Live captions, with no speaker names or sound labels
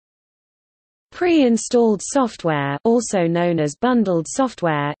Pre-installed software, also known as bundled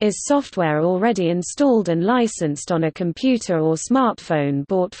software, is software already installed and licensed on a computer or smartphone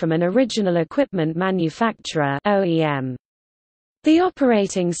bought from an original equipment manufacturer (OEM). The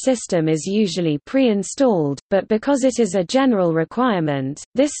operating system is usually pre-installed, but because it is a general requirement,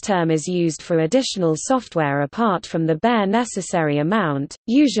 this term is used for additional software apart from the bare necessary amount,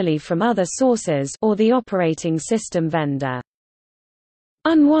 usually from other sources or the operating system vendor.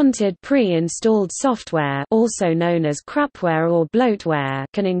 Unwanted pre-installed software, also known as crapware or bloatware,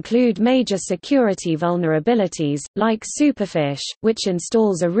 can include major security vulnerabilities, like Superfish, which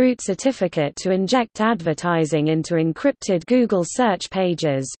installs a root certificate to inject advertising into encrypted Google search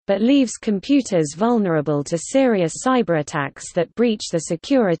pages, but leaves computers vulnerable to serious cyberattacks that breach the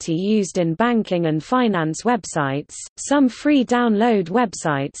security used in banking and finance websites. Some free download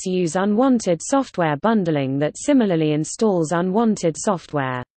websites use unwanted software bundling that similarly installs unwanted software.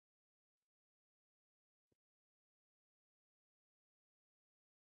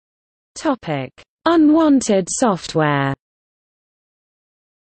 Unwanted software.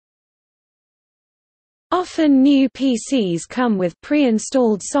 Often new PCs come with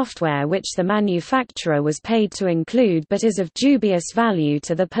pre-installed software which the manufacturer was paid to include but is of dubious value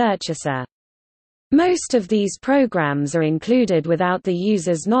to the purchaser. Most of these programs are included without the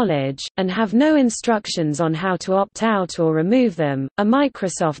user's knowledge, and have no instructions on how to opt out or remove them. A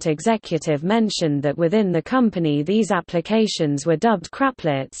Microsoft executive mentioned that within the company these applications were dubbed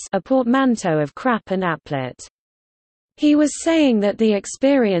craplets, a portmanteau of crap and applet. He was saying that the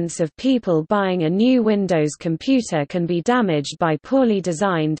experience of people buying a new Windows computer can be damaged by poorly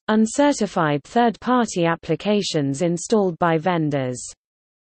designed, uncertified third-party applications installed by vendors.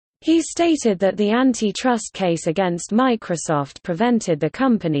 He stated that the antitrust case against Microsoft prevented the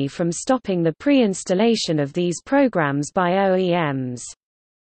company from stopping the pre-installation of these programs by OEMs.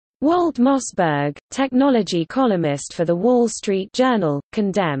 Walt Mossberg, technology columnist for The Wall Street Journal,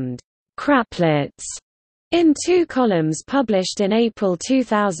 condemned craplets in 2 columns published in April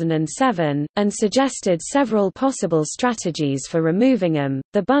 2007, and suggested several possible strategies for removing them.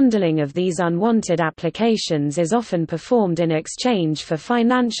 The bundling of these unwanted applications is often performed in exchange for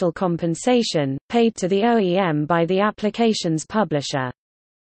financial compensation, paid to the OEM by the application's publisher.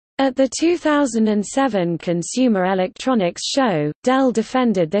 At the 2007 Consumer Electronics Show, Dell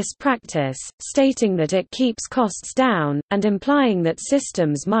defended this practice, stating that it keeps costs down, and implying that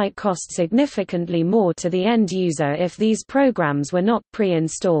systems might cost significantly more to the end user if these programs were not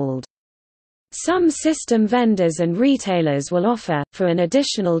pre-installed. Some system vendors and retailers will offer, for an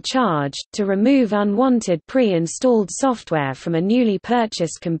additional charge, to remove unwanted pre-installed software from a newly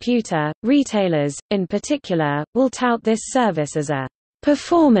purchased computer. Retailers, in particular, will tout this service as a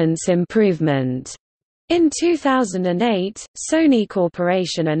performance improvement. In 2008, Sony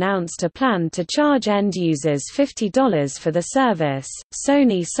Corporation announced a plan to charge end users $50 for the service.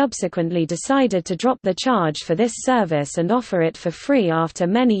 Sony subsequently decided to drop the charge for this service and offer it for free after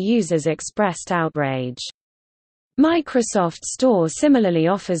many users expressed outrage. Microsoft Store similarly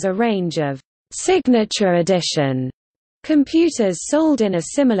offers a range of Signature Edition computers sold in a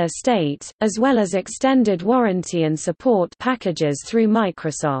similar state, as well as extended warranty and support packages through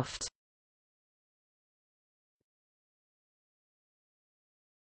Microsoft.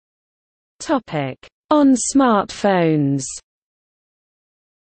 On smartphones.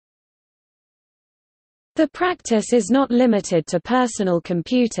 The practice is not limited to personal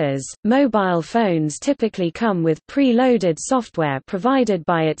computers. Mobile phones typically come with pre-loaded software provided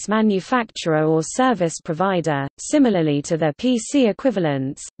by its manufacturer or service provider. Similarly to their PC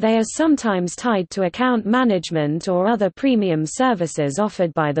equivalents, they are sometimes tied to account management or other premium services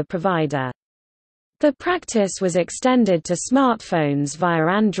offered by the provider. The practice was extended to smartphones via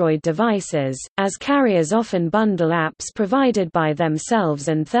Android devices, as carriers often bundle apps provided by themselves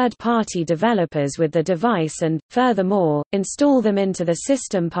and third-party developers with the device and, furthermore, install them into the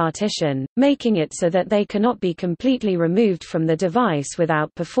system partition, making it so that they cannot be completely removed from the device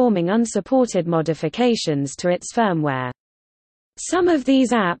without performing unsupported modifications to its firmware. Some of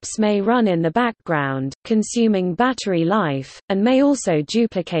these apps may run in the background, consuming battery life, and may also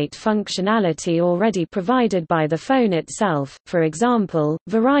duplicate functionality already provided by the phone itself. For example,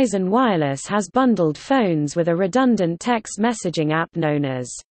 Verizon Wireless has bundled phones with a redundant text messaging app known as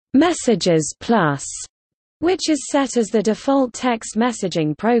Messages Plus, which is set as the default text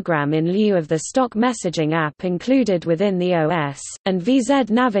messaging program in lieu of the stock messaging app included within the OS, and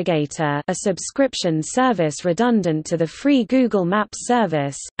VZ Navigator, a subscription service redundant to the free Google Maps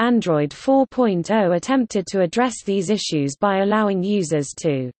service. Android 4.0 attempted to address these issues by allowing users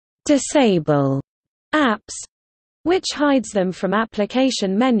to disable apps which hides them from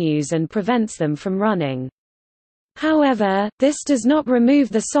application menus and prevents them from running. However, this does not remove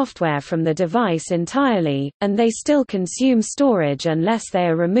the software from the device entirely, and they still consume storage unless they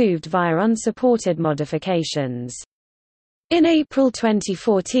are removed via unsupported modifications. In April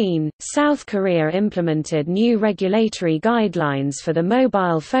 2014, South Korea implemented new regulatory guidelines for the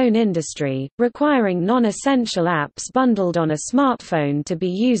mobile phone industry, requiring non-essential apps bundled on a smartphone to be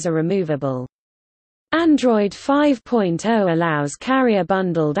user-removable. Android 5.0 allows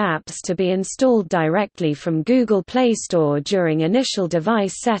carrier-bundled apps to be installed directly from Google Play Store during initial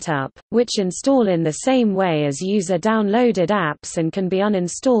device setup, which install in the same way as user-downloaded apps and can be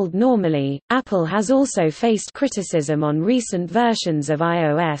uninstalled normally. Apple has also faced criticism on recent versions of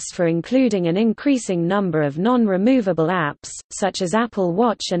iOS for including an increasing number of non-removable apps, such as Apple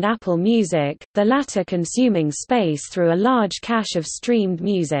Watch and Apple Music, the latter consuming space through a large cache of streamed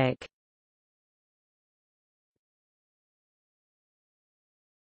music.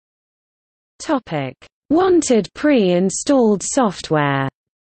 Wanted pre-installed software.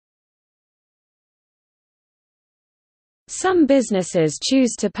 Some businesses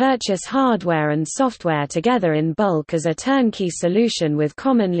choose to purchase hardware and software together in bulk as a turnkey solution with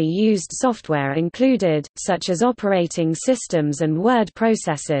commonly used software included, such as operating systems and word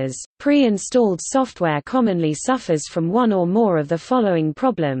processors. Pre-installed software commonly suffers from one or more of the following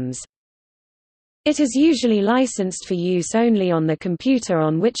problems. It is usually licensed for use only on the computer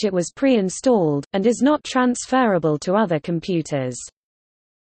on which it was pre-installed, and is not transferable to other computers.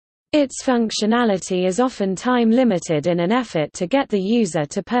 Its functionality is often time-limited in an effort to get the user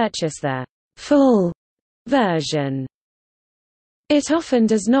to purchase the full version. It often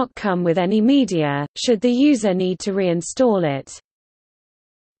does not come with any media, should the user need to reinstall it.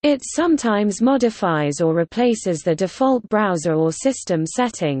 It sometimes modifies or replaces the default browser or system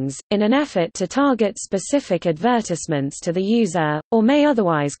settings, in an effort to target specific advertisements to the user, or may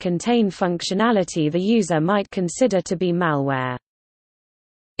otherwise contain functionality the user might consider to be malware.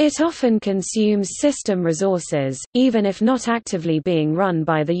 It often consumes system resources, even if not actively being run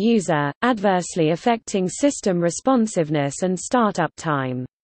by the user, adversely affecting system responsiveness and startup time.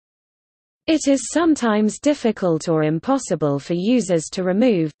 It is sometimes difficult or impossible for users to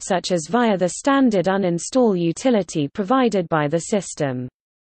remove, such as via the standard uninstall utility provided by the system.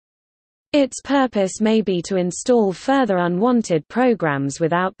 Its purpose may be to install further unwanted programs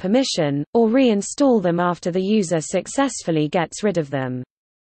without permission, or reinstall them after the user successfully gets rid of them.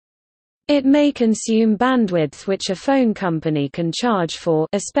 It may consume bandwidth which a phone company can charge for,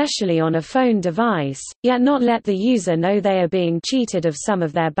 especially on a phone device, yet not let the user know they are being cheated of some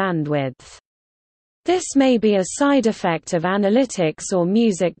of their bandwidth. This may be a side effect of analytics or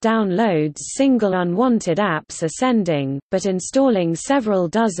music downloads. Single unwanted apps ascending, but installing several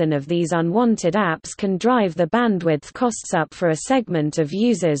dozen of these unwanted apps can drive the bandwidth costs up for a segment of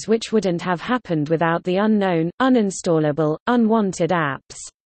users, which wouldn't have happened without the unknown, uninstallable, unwanted apps.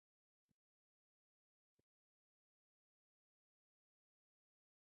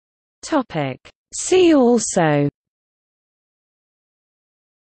 See also: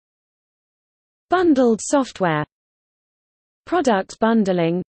 bundled software, product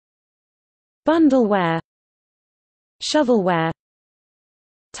bundling, bundleware, shovelware,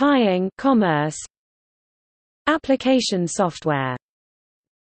 tying commerce, application software.